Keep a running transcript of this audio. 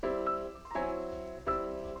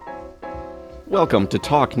Welcome to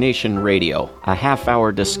Talk Nation Radio, a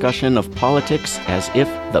half-hour discussion of politics as if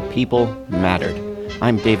the people mattered.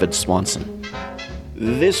 I'm David Swanson.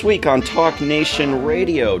 This week on Talk Nation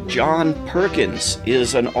Radio, John Perkins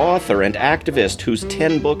is an author and activist whose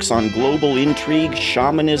 10 books on global intrigue,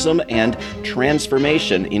 shamanism, and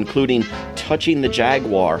transformation, including Touching the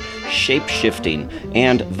Jaguar, Shape-Shifting,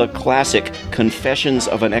 and the classic Confessions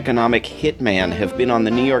of an Economic Hitman, have been on the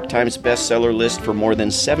New York Times bestseller list for more than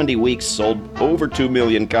 70 weeks, sold over 2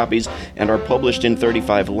 million copies, and are published in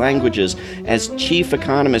 35 languages. As chief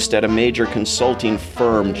economist at a major consulting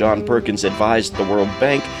firm, John Perkins advised the World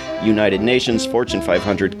Bank, United Nations, Fortune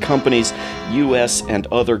 500 companies, U.S. and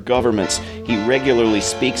other governments. He regularly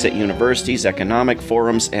speaks at universities, economic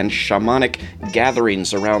forums, and shamanic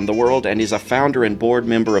gatherings around the world, and is a founder and board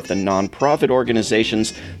member of the nonprofit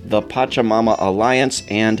organizations the Pachamama Alliance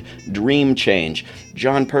and Dream Change.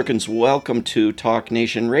 John Perkins, welcome to Talk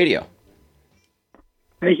Nation Radio.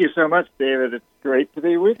 Thank you so much, David. It's great to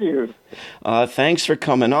be with you. Thanks for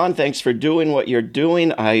coming on. Thanks for doing what you're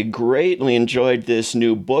doing. I greatly enjoyed this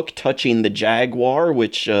new book, Touching the Jaguar,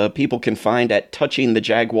 which people can find at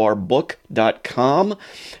touchingthejaguarbook.com.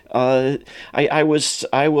 I was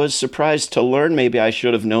surprised to learn, maybe I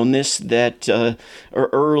should have known this, that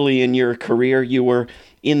early in your career you were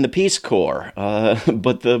in the Peace Corps,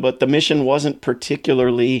 but the mission wasn't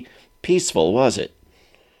particularly peaceful, was it?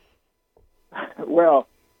 Well,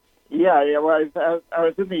 yeah. Well, I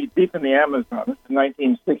was deep in the Amazon. This is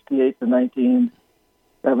 1968 to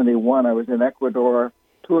 1971. I was in Ecuador.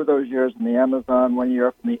 2 of those years in the Amazon, 1 year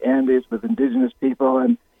up in the Andes with indigenous people.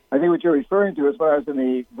 And I think what you're referring to is when I was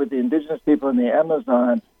with the indigenous people in the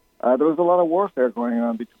Amazon, there was a lot of warfare going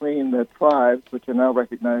on between the tribes, which are now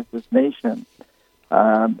recognized as nations. They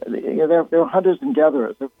were hunters and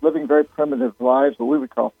gatherers, living very primitive lives, what we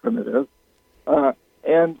would call primitive,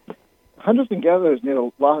 and hunters and gatherers need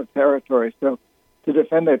a lot of territory, so to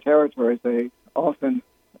defend their territories, they often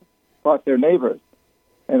fought their neighbors.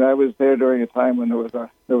 And I was there during a time when there was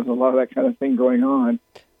a lot of that kind of thing going on.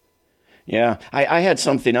 Yeah, I had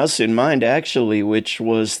something else in mind, actually, which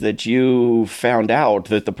was that you found out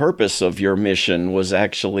that the purpose of your mission was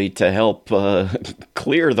actually to help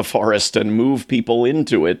clear the forest and move people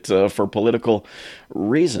into it for political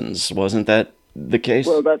reasons. Wasn't that the case?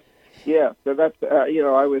 Well, yeah, so that's,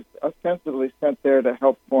 I was ostensibly sent there to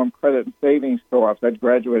help form credit and savings co-ops. I'd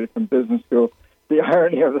graduated from business school. The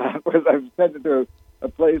irony of that was I was sent into a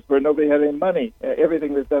place where nobody had any money.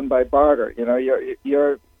 Everything was done by barter.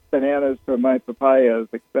 Your bananas for my papayas,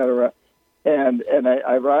 etc. And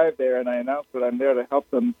I arrived there and I announced that I'm there to help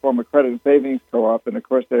them form a credit and savings co-op. And, of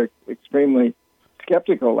course, they're extremely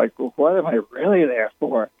skeptical, like, well, what am I really there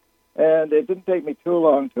for? And it didn't take me too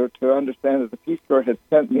long to understand that the Peace Corps had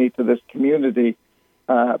sent me to this community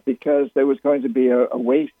because there was going to be a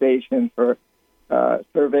way station for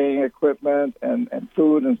surveying equipment and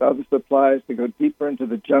food and other supplies to go deeper into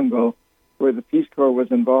the jungle, where the Peace Corps was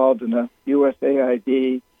involved in a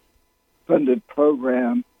USAID-funded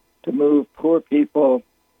program to move poor people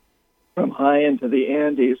from high into the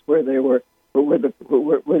Andes, where the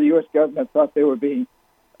U.S. government thought they were being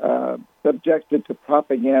subjected to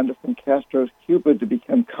propaganda from Castro's Cuba to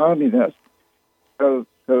become communists. So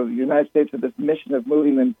the United States had this mission of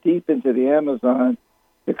moving them deep into the Amazon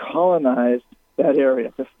to colonize that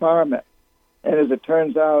area, to farm it. And as it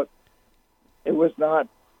turns out, it was not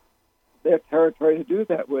their territory to do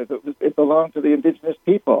that with. It belonged to the indigenous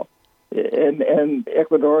people. And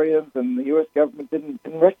Ecuadorians and the U.S. government didn't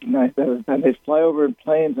recognize that at the time. They'd fly over in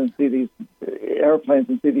planes and see these airplanes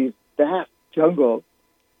and see these vast jungles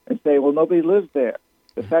and say, well, nobody lives there.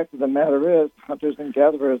 The fact of the matter is, hunters and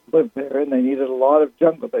gatherers lived there, and they needed a lot of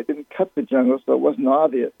jungle. They didn't cut the jungle, so it wasn't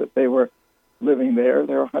obvious that they were living there.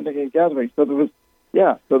 They were hunting and gathering. So there was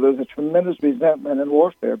a tremendous resentment and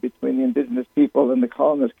warfare between the indigenous people and the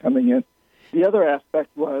colonists coming in. The other aspect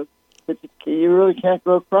was that you really can't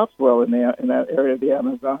grow crops well in that area of the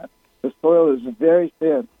Amazon. The soil is very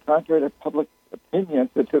thin, contrary to public opinion,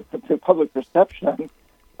 to public perception.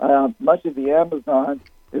 Much of the Amazon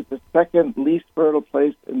is the second least fertile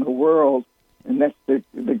place in the world, next to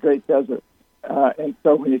the Great Desert. And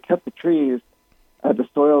so when you cut the trees, the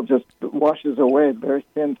soil just washes away. The very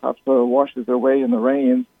thin topsoil washes away in the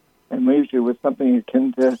rains and leaves you with something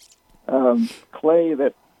akin to clay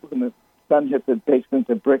that, when the sun hits it, bakes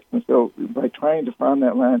into bricks. And so by trying to farm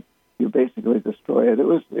that land, you basically destroy it. It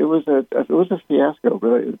was a fiasco,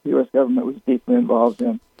 really. The U.S. government was deeply involved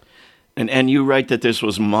in. And you write that this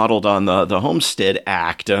was modeled on the Homestead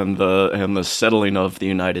Act and the settling of the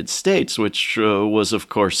United States, which was, of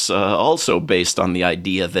course, also based on the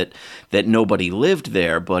idea that nobody lived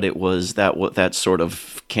there, but it was that sort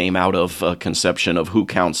of came out of a conception of who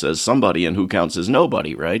counts as somebody and who counts as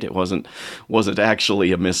nobody, right? It wasn't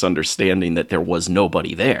actually a misunderstanding that there was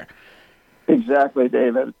nobody there. Exactly,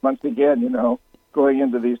 David. Once again, going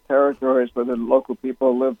into these territories where the local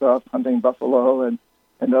people lived off hunting buffalo and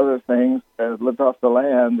other things, lived off the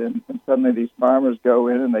land, and suddenly these farmers go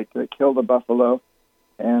in and they kill the buffalo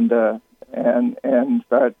and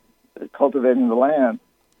start cultivating the land.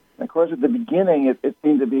 And of course, at the beginning, it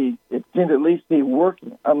seemed to at least be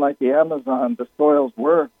working. Unlike the Amazon, the soils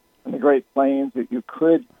were in the Great Plains that you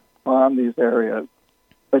could farm these areas,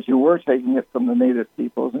 but you were taking it from the native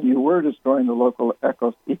peoples, and you were destroying the local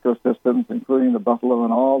ecosystems, including the buffalo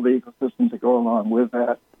and all the ecosystems that go along with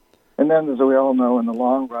that. And then, as we all know, in the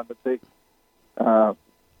long run, the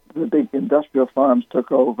big industrial farms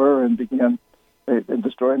took over and began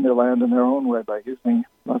destroying their land in their own way by using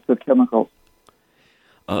lots of chemicals.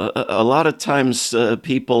 A lot of times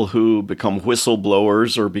people who become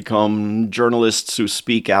whistleblowers or become journalists who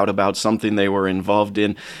speak out about something they were involved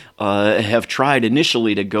in have tried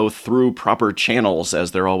initially to go through proper channels,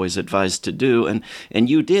 as they're always advised to do. And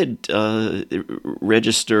you did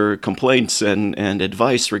register complaints and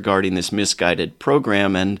advice regarding this misguided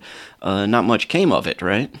program, and not much came of it,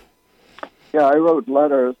 right? Yeah, I wrote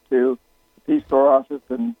letters to Peace Corps office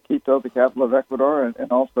in Quito, the capital of Ecuador,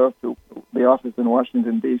 and also to the office in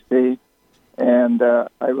Washington, D.C. And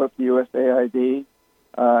I wrote to USAID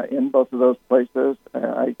in both of those places.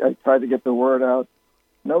 I tried to get the word out.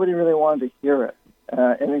 Nobody really wanted to hear it,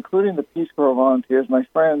 and including the Peace Corps volunteers, my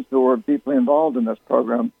friends who were deeply involved in this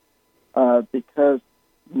program, because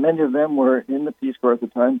many of them were in the Peace Corps at the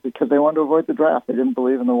time because they wanted to avoid the draft. They didn't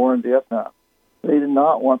believe in the war in Vietnam. They did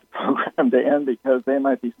not want the program to end because they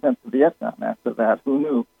might be sent to Vietnam after that. Who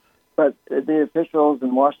knew? But the officials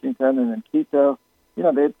in Washington and in Quito,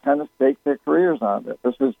 they'd kind of staked their careers on it.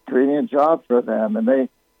 This was creating a job for them, and there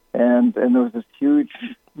was this huge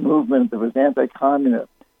movement that was anti-communist.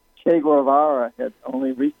 Che Guevara had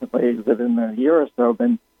only recently, within a year or so,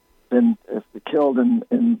 been killed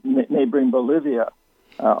in neighboring Bolivia,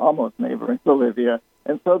 almost neighboring Bolivia.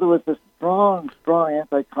 And so there was this strong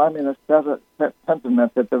anti-communist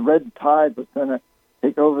sentiment that the red tide was going to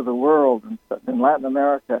take over the world in Latin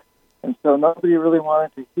America. And so nobody really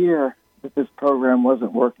wanted to hear that this program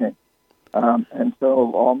wasn't working. And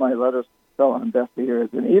so all my letters fell on deaf ears.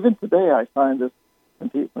 And even today I find this,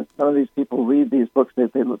 when some of these people read these books, they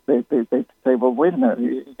say, well, wait a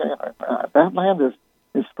minute, that land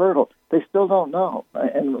is fertile. They still don't know.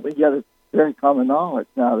 And yet it's very common knowledge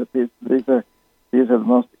now that these are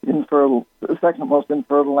the second most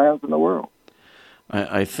infertile lands in the world.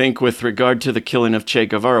 I think with regard to the killing of Che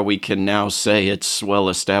Guevara, we can now say it's well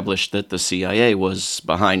established that the CIA was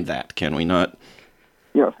behind that, can we not?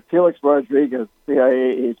 Yeah, Felix Rodriguez,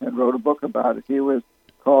 CIA agent, wrote a book about it. He was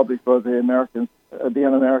called before the Un-American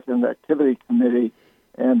Activity Committee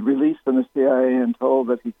and released from the CIA and told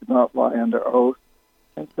that he could not lie under oath.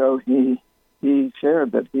 And so he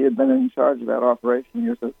shared that he had been in charge of that operation. He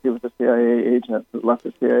was a CIA agent who left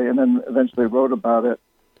the CIA and then eventually wrote about it.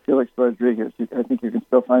 Felix Rodriguez. I think you can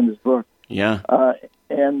still find his book. Yeah. So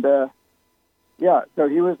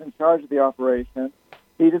he was in charge of the operation.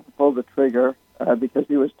 He didn't pull the trigger because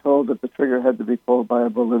he was told that the trigger had to be pulled by a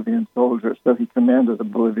Bolivian soldier. So he commanded a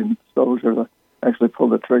Bolivian soldier to actually pull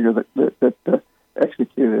the trigger that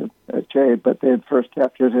executed Che. But they had first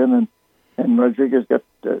captured him, and Rodriguez got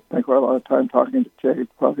spent quite a lot of time talking to Che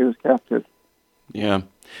while he was captured. Yeah.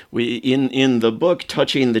 In the book,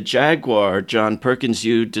 Touching the Jaguar, John Perkins,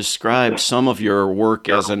 you describe some of your work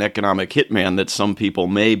as an economic hitman that some people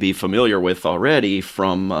may be familiar with already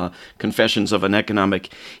from Confessions of an Economic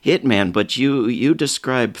Hitman, but you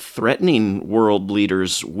describe threatening world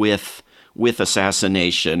leaders with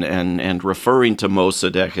assassination and referring to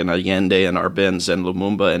Mossadegh and Allende and Arbenz and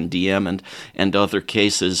Lumumba and Diem and other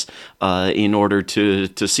cases in order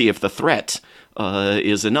to see if the threat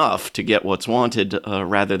is enough to get what's wanted,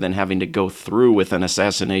 rather than having to go through with an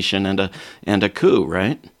assassination and a coup,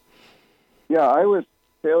 right? Yeah, I was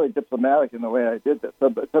fairly diplomatic in the way I did this. So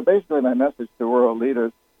basically, my message to world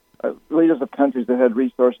leaders of countries that had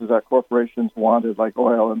resources that corporations wanted, like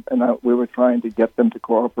oil, and we were trying to get them to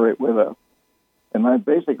cooperate with us. And my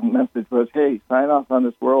basic message was, hey, sign off on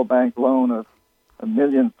this World Bank loan of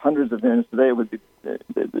millions, hundreds of millions. Today it would be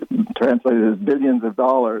translated as billions of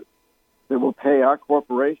dollars that will pay our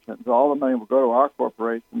corporations. All the money will go to our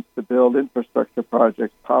corporations to build infrastructure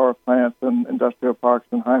projects, power plants, and industrial parks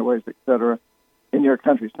and highways, et cetera, in your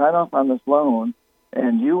country. Sign off on this loan,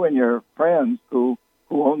 and you and your friends who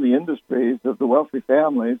own the industries of the wealthy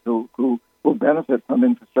families who will benefit from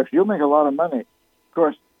infrastructure, you'll make a lot of money. Of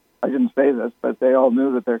course, I didn't say this, but they all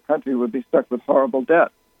knew that their country would be stuck with horrible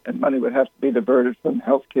debt, and money would have to be diverted from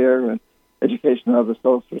health care and education and other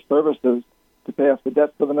social services to pay off the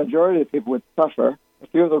debt. So the majority of people would suffer. A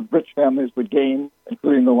few of the rich families would gain,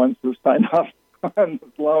 including the ones who signed off on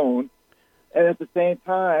this loan. And at the same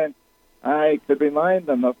time, I could remind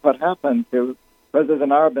them of what happened to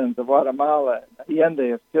President Arbenz of Guatemala,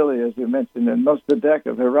 Allende of Chile, as you mentioned, and Mossadegh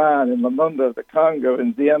of Iran, and Lumumba of the Congo,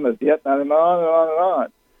 and Diem of Vietnam, and on and on and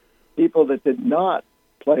on. People that did not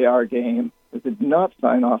play our game, that did not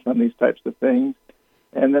sign off on these types of things,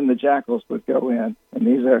 and then the jackals would go in. And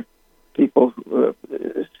these are people,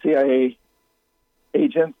 CIA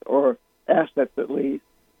agents or assets at least,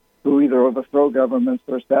 who either overthrow governments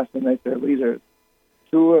or assassinate their leaders.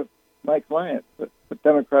 Two of my clients, the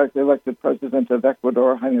democratically elected president of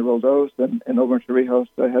Ecuador, Jaime Roldos, and Omar Torrijos,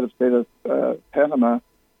 the head of state of Panama,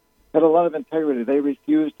 had a lot of integrity. They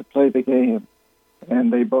refused to play the game,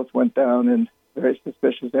 and they both went down in very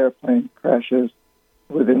suspicious airplane crashes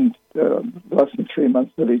within less than 3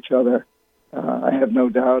 months of each other. I have no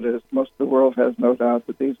doubt, as most of the world has no doubt,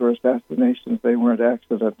 that these were assassinations. They weren't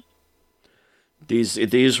accidents.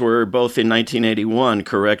 These were both in 1981,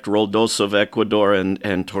 correct? Roldos of Ecuador and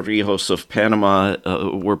Torrijos of Panama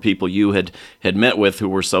were people you had met with who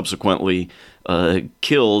were subsequently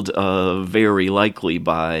killed, very likely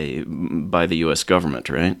by the U.S. government,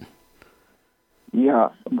 right? Yeah,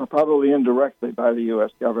 probably indirectly by the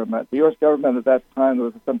U.S. government. The U.S. government at that time, there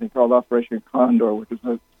was something called Operation Condor, which was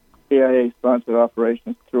a CIA-sponsored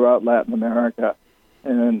operation throughout Latin America.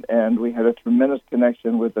 And we had a tremendous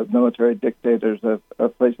connection with the military dictators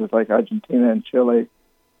of places like Argentina and Chile.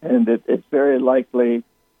 And it's very likely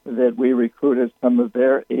that we recruited some of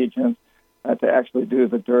their agents to actually do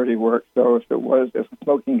the dirty work. So if a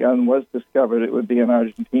smoking gun was discovered, it would be an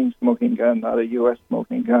Argentine smoking gun, not a U.S.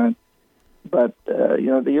 smoking gun. But,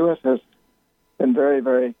 the U.S. has been very,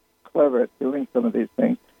 very clever at doing some of these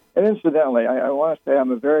things. And incidentally, I want to say I'm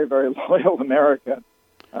a very, very loyal American.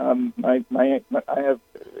 I have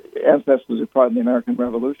ancestors who fought in the American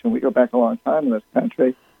Revolution. We go back a long time in this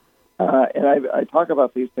country. And I talk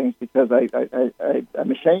about these things because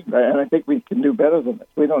I'm ashamed, and I think we can do better than this.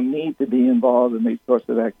 We don't need to be involved in these sorts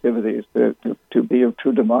of activities to be a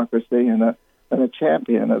true democracy and a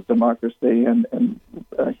champion of democracy and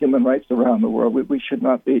human rights around the world. We should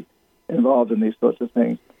not be involved in these sorts of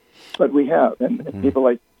things. But we have, and people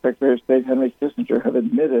like Secretary of State Henry Kissinger have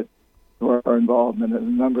admitted to our involvement in a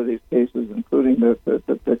number of these cases, including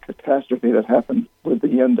the catastrophe that happened with the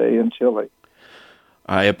Allende in Chile.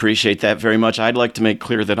 I appreciate that very much. I'd like to make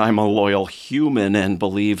clear that I'm a loyal human and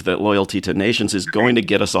believe that loyalty to nations is going to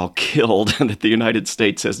get us all killed, and that the United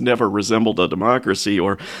States has never resembled a democracy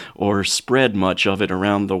or spread much of it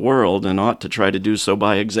around the world, and ought to try to do so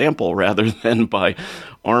by example rather than by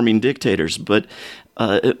arming dictators. But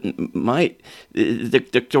the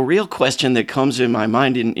real question that comes in my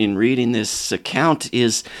mind in reading this account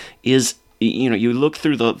is you look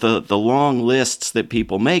through the long lists that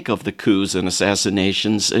people make of the coups and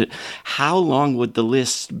assassinations. How long would the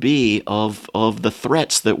list be of the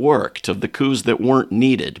threats that worked, of the coups that weren't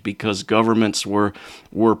needed because governments were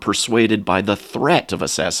persuaded by the threat of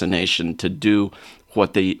assassination to do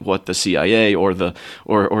what the CIA or the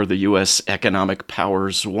U.S. economic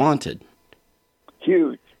powers wanted?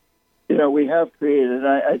 Huge. We have created.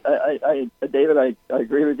 David, I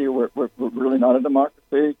agree with you. We're really not a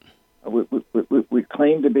democracy. We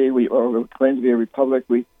claim to be. We claim to be a republic.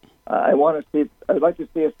 I'd like to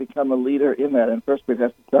see us become a leader in that. And first, we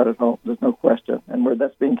have to start at home. There's no question. And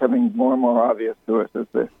that's becoming more and more obvious to us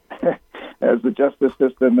as the justice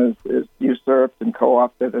system is usurped and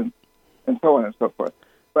co-opted and so on and so forth.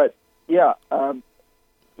 But yeah, the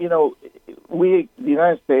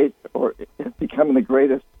United States has become the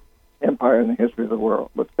greatest empire in the history of the world.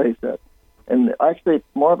 Let's face it. And actually,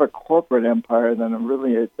 it's more of a corporate empire than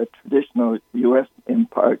a traditional U.S.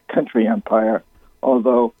 country empire,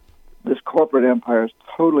 although this corporate empire is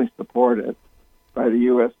totally supported by the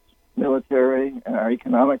U.S. military and our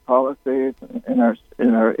economic policies and our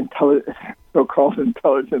so-called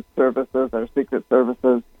intelligence services, our secret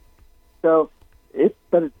services. So it's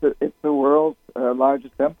the world's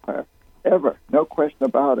largest empire ever, no question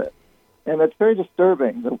about it. And it's very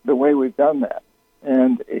disturbing the way we've done that.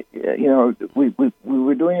 And, we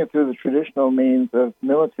were doing it through the traditional means of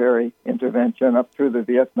military intervention up through the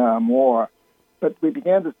Vietnam War. But we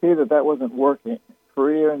began to see that wasn't working.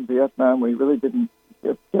 Korea and Vietnam, we really didn't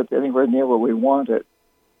get anywhere near what we wanted.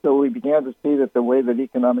 So we began to see that the way that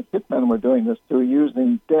economic hitmen were doing this through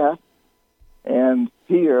using death and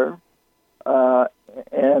fear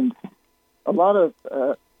and a lot of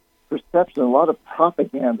perception, a lot of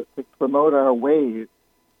propaganda to promote our ways.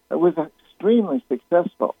 It was extremely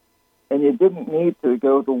successful, and you didn't need to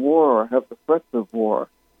go to war or have the threats of war.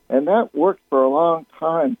 And that worked for a long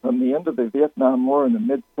time, from the end of the Vietnam War in the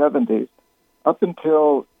mid-'70s up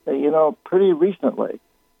until, pretty recently.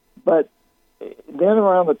 But then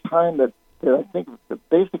around the time that I think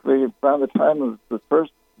basically around the time of the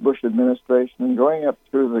first Bush administration and going up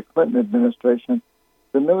through the Clinton administration,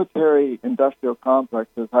 the military-industrial complex,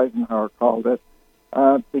 as Eisenhower called it,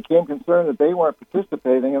 became concerned that they weren't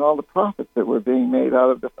participating in all the profits that were being made out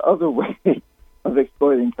of this other way of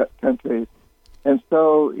exploiting countries. And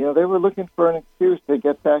so, they were looking for an excuse to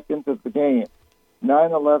get back into the game.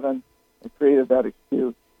 9/11 created that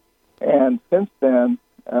excuse. And since then,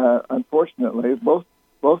 unfortunately,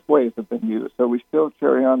 both ways have been used. So we still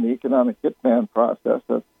carry on the economic hitman process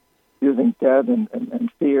of using debt and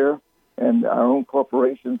fear, and our own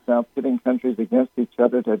corporations now pitting countries against each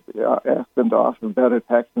other to ask them to offer better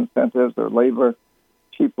tax incentives or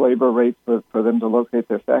cheap labor rates for them to locate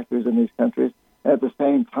their factories in these countries. At the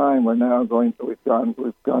same time, we've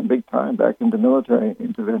gone big time back into military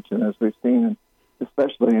intervention, as we've seen,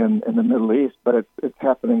 especially in the Middle East, but it's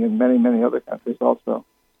happening in many, many other countries also.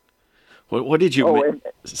 What did you...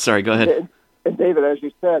 Sorry, go ahead. And David, as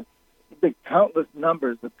you said, the countless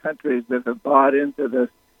numbers of countries that have bought into this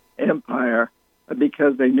empire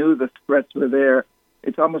because they knew the threats were there,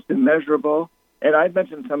 it's almost immeasurable. And I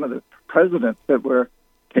mentioned some of the presidents that were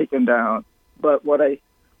taken down, but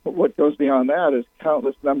what goes beyond that is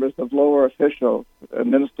countless numbers of lower officials,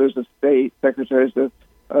 ministers of state, secretaries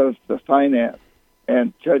of the finance,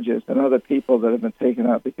 and judges and other people that have been taken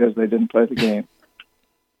out because they didn't play the game.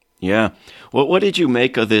 Yeah. Well, what did you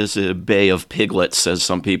make of this Bay of Piglets, as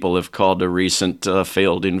some people have called a recent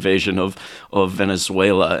failed invasion of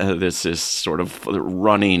Venezuela? This is sort of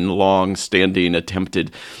running, long-standing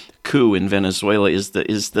attempted coup in Venezuela. Is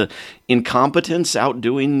the incompetence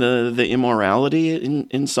outdoing the immorality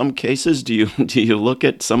in some cases? Do you look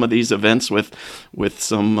at some of these events with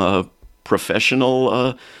some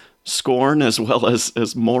professional scorn as well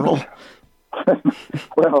as moral?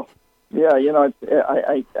 Well, yeah,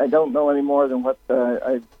 I don't know any more than what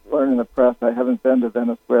I've learned in the press. I haven't been to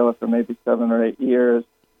Venezuela for maybe 7 or 8 years,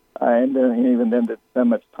 and even then didn't spend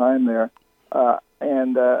much time there.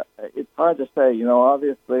 And it's hard to say.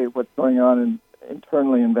 Obviously, what's going on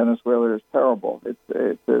internally in Venezuela is terrible.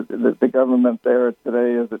 The government there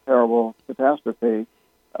today is a terrible catastrophe.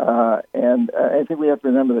 And I think we have to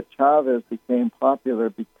remember that Chavez became popular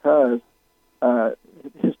because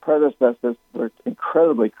his predecessors were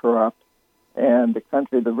incredibly corrupt, and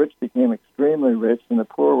the rich became extremely rich, and the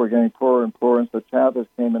poor were getting poorer and poorer, and so Chavez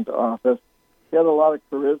came into office. He had a lot of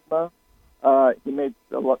charisma. He made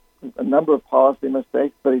a number of policy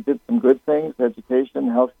mistakes, but he did some good things. Education,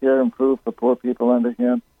 healthcare improved for poor people under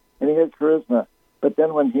him, and he had charisma. But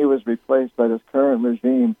then when he was replaced by this current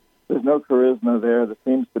regime, there's no charisma there. There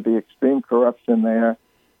seems to be extreme corruption there.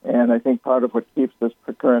 And I think part of what keeps this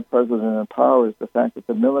current president in power is the fact that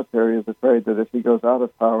the military is afraid that if he goes out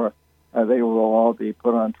of power, they will all be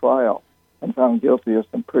put on trial and found guilty of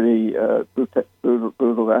some pretty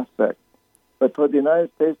brutal aspects. But for the United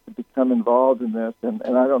States to become involved in this, and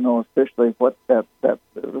I don't know officially what that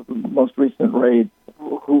most recent raid,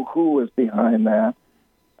 who was behind that,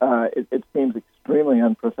 it seems extremely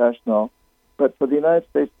unprofessional. But for the United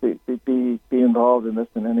States to be involved in this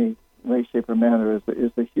in any way, shape, or manner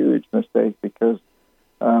is a huge mistake, because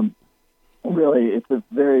really it's a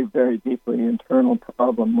very, very deeply internal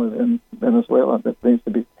problem within Venezuela that needs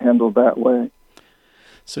to be handled that way.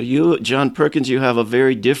 So you, John Perkins, you have a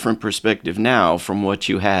very different perspective now from what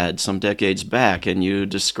you had some decades back, and you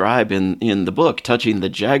describe in the book, Touching the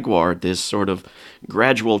Jaguar, this sort of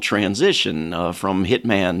gradual transition from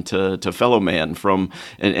hitman to fellow man,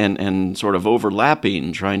 and sort of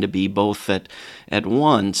overlapping, trying to be both at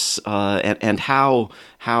once, and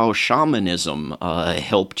how shamanism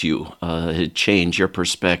helped you change your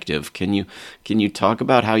perspective. Can you talk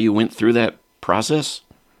about how you went through that process?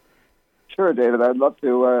 Sure, David. I'd love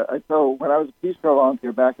to. So when I was a Peace Corps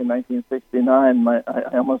volunteer back in 1969,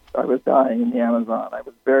 I was dying in the Amazon. I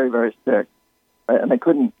was very, very sick, and I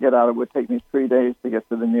couldn't get out. It would take me 3 days to get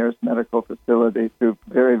to the nearest medical facility through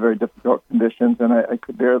very, very difficult conditions, and I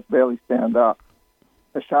could barely stand up.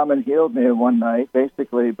 a shaman healed me one night,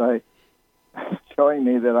 basically by showing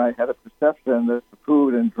me that I had a perception that the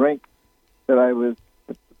food and drink that I was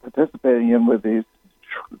participating in with these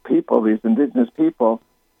people, these indigenous people,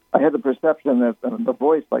 I had the perception that the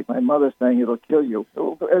voice, like my mother saying, it'll kill you.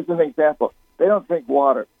 So, as an example, they don't drink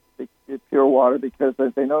water, it's pure water, because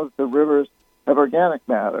they know that the rivers have organic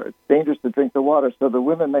matter. It's dangerous to drink the water. So the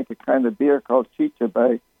women make a kind of beer called chicha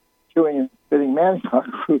by chewing and spitting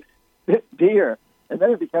manioc root beer. And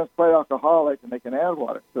then it becomes quite alcoholic, and they can add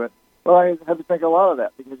water to it. Well, I had to drink a lot of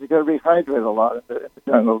that because you got to rehydrate a lot in the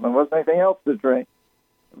jungle. There wasn't anything else to drink.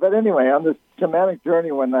 But anyway, on this shamanic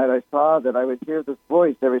journey one night, I saw that I would hear this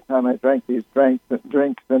voice every time I drank these drinks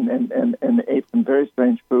and ate some very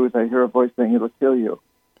strange foods. I hear a voice saying, it'll kill you.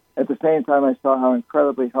 At the same time, I saw how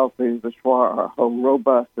incredibly healthy the Shuar are, how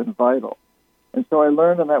robust and vital. And so I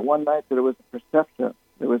learned on that one night that it was a perception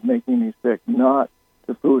that was making me sick, not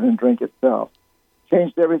the food and drink itself.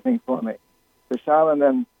 Changed everything for me. The shaman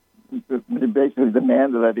then basically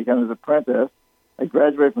demanded I become his apprentice. I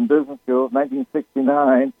graduated from business school in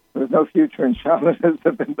 1969. There was no future in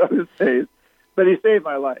shamanism in those days, but he saved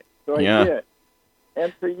my life, so I did.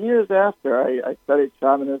 And for years after, I studied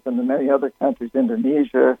shamanism in many other countries,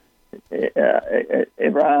 Indonesia,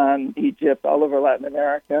 Iran, Egypt, all over Latin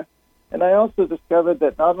America. And I also discovered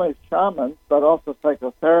that not only shamans, but also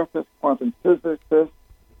psychotherapists, quantum physicists,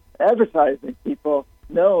 advertising people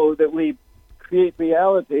know that we create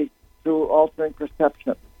reality through altering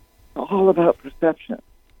perception. It's all about perception.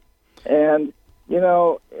 And,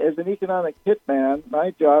 as an economic hitman,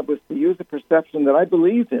 my job was to use a perception that I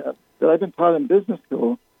believed in, that I've been taught in business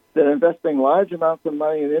school, that investing large amounts of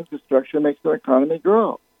money in infrastructure makes the economy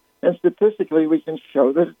grow. And statistically, we can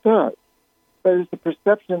show that it does. But it's a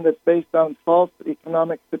perception that's based on false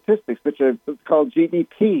economic statistics, which are called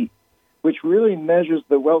GDP, which really measures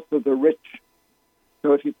the wealth of the rich.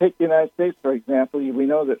 So if you take the United States, for example, we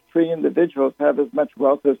know that 3 individuals have as much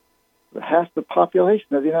wealth as half the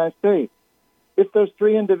population of the United States. If those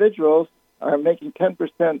 3 individuals are making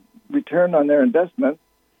 10% return on their investment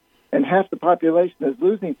and half the population is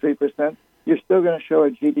losing 3%, you're still going to show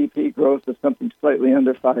a GDP growth of something slightly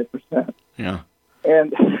under 5%. Yeah.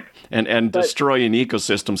 And destroying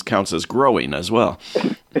ecosystems counts as growing as well.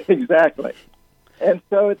 Exactly. And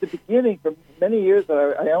so at the beginning, for many years,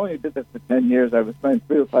 I only did this for 10 years. I was my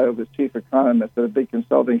real title was chief economist at a big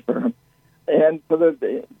consulting firm. And for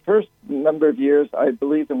the first number of years, I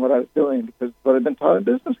believed in what I was doing because it's what I'd been taught in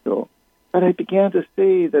business school. But I began to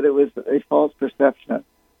see that it was a false perception.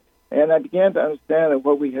 And I began to understand that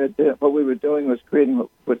what we were doing was creating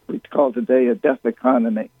what we call today a death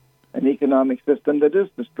economy, an economic system that is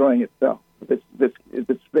destroying itself.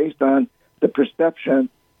 It's based on the perception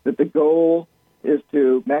that the goal is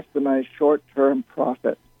to maximize short-term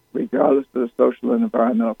profit, regardless of the social and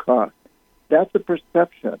environmental cost. That's a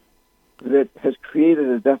perception that has created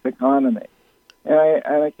a death economy.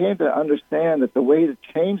 And I came to understand that the way to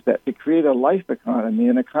change that, to create a life economy,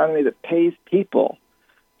 an economy that pays people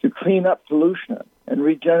to clean up pollution and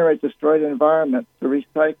regenerate destroyed environments, to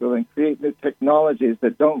recycle and create new technologies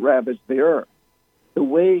that don't ravage the earth. The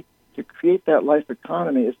way to create that life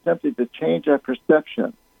economy is simply to change our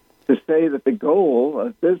perception, to say that the goal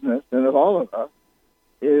of business and of all of us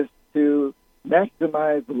is to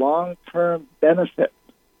maximize long-term benefits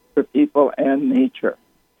for people and nature.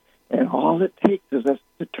 And all it takes is us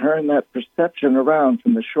to turn that perception around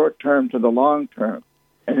from the short term to the long term.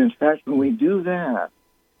 And in fact, when we do that,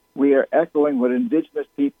 we are echoing what indigenous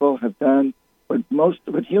people have done, what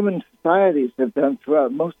human societies have done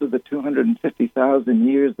throughout most of the 250,000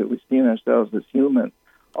 years that we've seen ourselves as humans.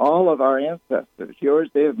 All of our ancestors, yours,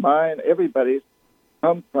 Dave, mine, everybody's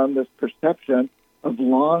come from this perception of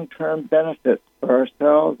long-term benefits for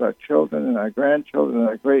ourselves, our children, and our grandchildren, and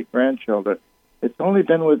our great-grandchildren. It's only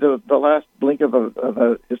been with the last blink of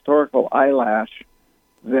a historical eyelash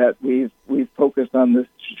that we've focused on this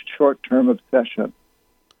short-term obsession.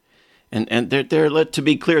 And to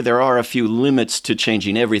be clear, there are a few limits to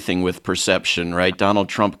changing everything with perception, right? Donald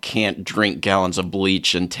Trump can't drink gallons of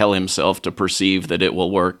bleach and tell himself to perceive that it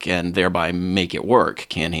will work and thereby make it work,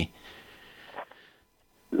 can he?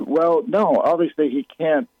 Well, no, obviously he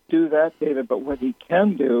can't do that, David, but what he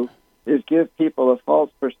can do is give people a false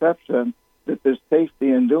perception that there's safety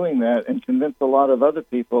in doing that and convince a lot of other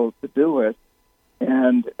people to do it.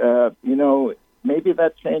 And, maybe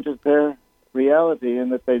that changes their reality in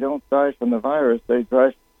that they don't die from the virus, they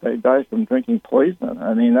die from drinking poison.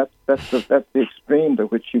 I mean, that's the extreme to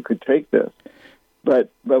which you could take this. But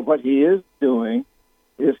what he is doing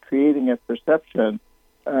is creating a perception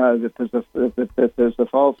that there's a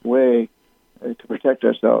false way to protect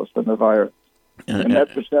ourselves from the virus. And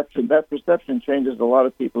that perception changes a lot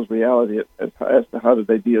of people's reality as to how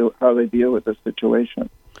they deal with the situation.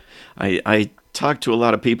 I talk to a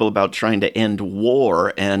lot of people about trying to end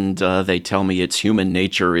war, and they tell me it's human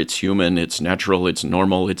nature, it's human, it's natural, it's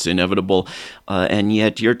normal, it's inevitable. And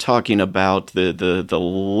yet you're talking about the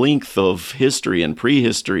length of history and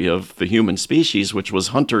prehistory of the human species, which was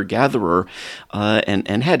hunter-gatherer,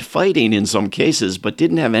 and had fighting in some cases, but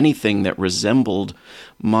didn't have anything that resembled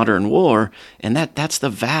modern war. And that's the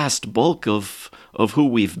vast bulk of who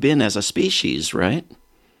we've been as a species, right?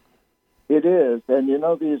 It is. And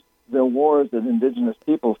the wars that indigenous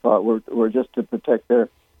people fought were just to protect their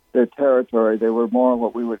territory. They were more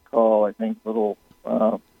what we would call, I think, little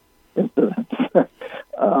incidents,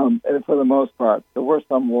 and for the most part. There were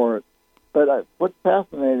some wars. But what's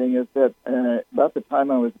fascinating is that about the time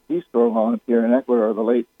I was a Peace Corps volunteer in Ecuador, the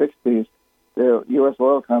late 60s, the U.S.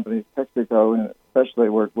 oil companies, Texaco and especially,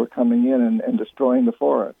 were coming in and destroying the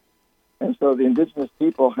forest. And so the indigenous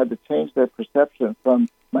people had to change their perception from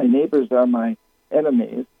my neighbors are my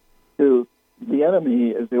enemies to the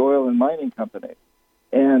enemy is the oil and mining company,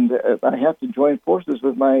 and I have to join forces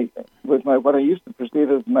with my what I used to perceive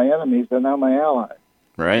as my enemies are now my allies.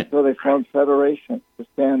 Right. So they formed federations to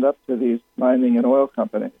stand up to these mining and oil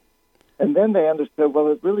companies, and then they understood, well,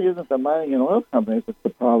 it really isn't the mining and oil companies that's the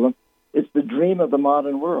problem; it's the dream of the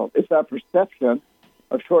modern world. It's our perception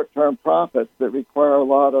of short-term profits that require a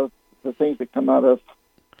lot of the things that come out of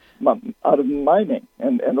mining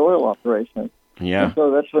and oil operations. Yeah. And so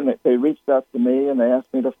that's when they reached out to me and they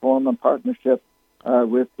asked me to form a partnership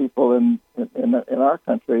with people in our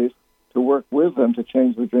countries to work with them to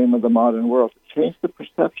change the dream of the modern world, to change the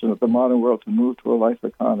perception of the modern world, to move to a life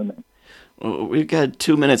economy. Well, we've got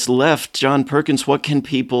 2 minutes left. John Perkins, what can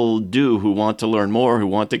people do who want to learn more, who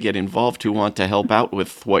want to get involved, who want to help out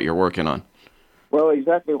with what you're working on? Well,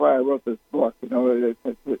 exactly why I wrote this book,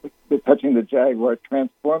 Touching the Jaguar,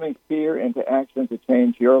 Transforming Fear into Action to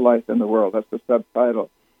Change Your Life in the World. That's the subtitle.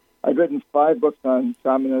 I've written 5 books on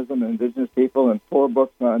shamanism and indigenous people and 4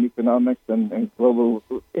 books on economics and global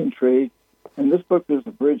intrigue. And this book is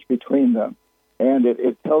a bridge between them. And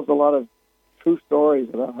it tells a lot of true stories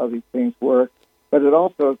about how these things work, but it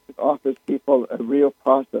also offers people a real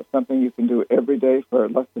process, something you can do every day for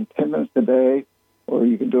less than 10 minutes a day, or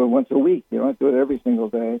you can do it once a week. You don't have to do it every single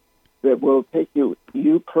day. That will take you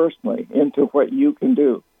personally into what you can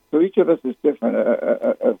do. So each of us is different.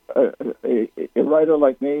 A writer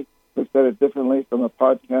like me looks at it differently from a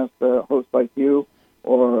podcast host like you,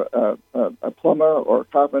 or a plumber or a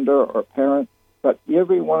carpenter or a parent. But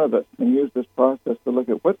every one of us can use this process to look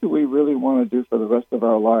at what do we really want to do for the rest of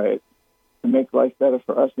our lives to make life better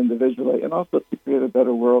for us individually and also to create a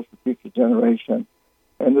better world for future generations.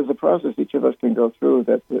 And there's a process each of us can go through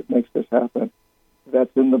that makes this happen.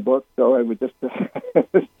 That's in the book, so I would just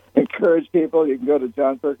encourage people. You can go to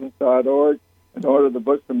johnperkins.org and order the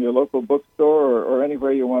book from your local bookstore or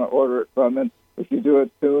anywhere you want to order it from. And if you do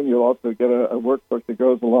it soon, you'll also get a workbook that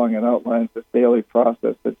goes along and outlines this daily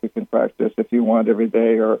process that you can practice if you want every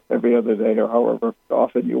day or every other day or however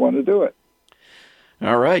often you want to do it.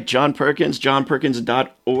 All right, John Perkins,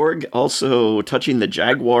 johnperkins.org, also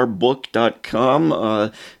touchingthejaguarbook.com.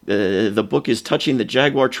 The book is Touching the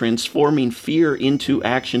Jaguar, Transforming Fear into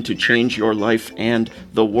Action to Change Your Life and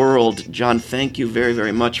the World. John, thank you very,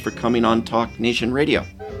 very much for coming on Talk Nation Radio.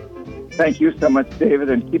 Thank you so much, David,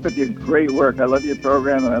 and keep up your great work. I love your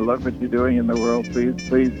program, and I love what you're doing in the world. Please,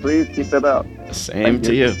 please, please keep it up. Same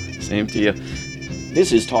to you. Same to you.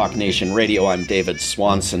 This is Talk Nation Radio. I'm David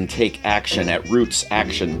Swanson. Take action at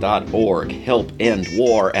rootsaction.org. Help end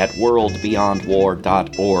war at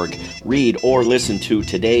worldbeyondwar.org. Read or listen to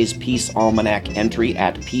today's Peace Almanac entry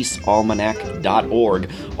at peacealmanac.org.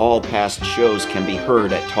 All past shows can be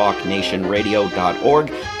heard at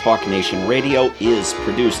talknationradio.org. Talk Nation Radio is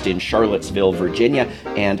produced in Charlottesville, Virginia,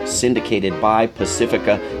 and syndicated by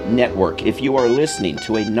Pacifica Network. If you are listening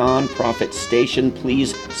to a nonprofit station,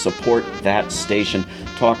 please support that station.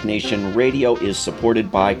 Talk Nation Radio is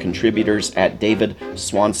supported by contributors at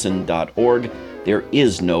davidswanson.org. There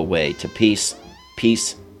is no way to peace.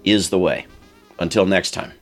 Peace is the way. Until next time.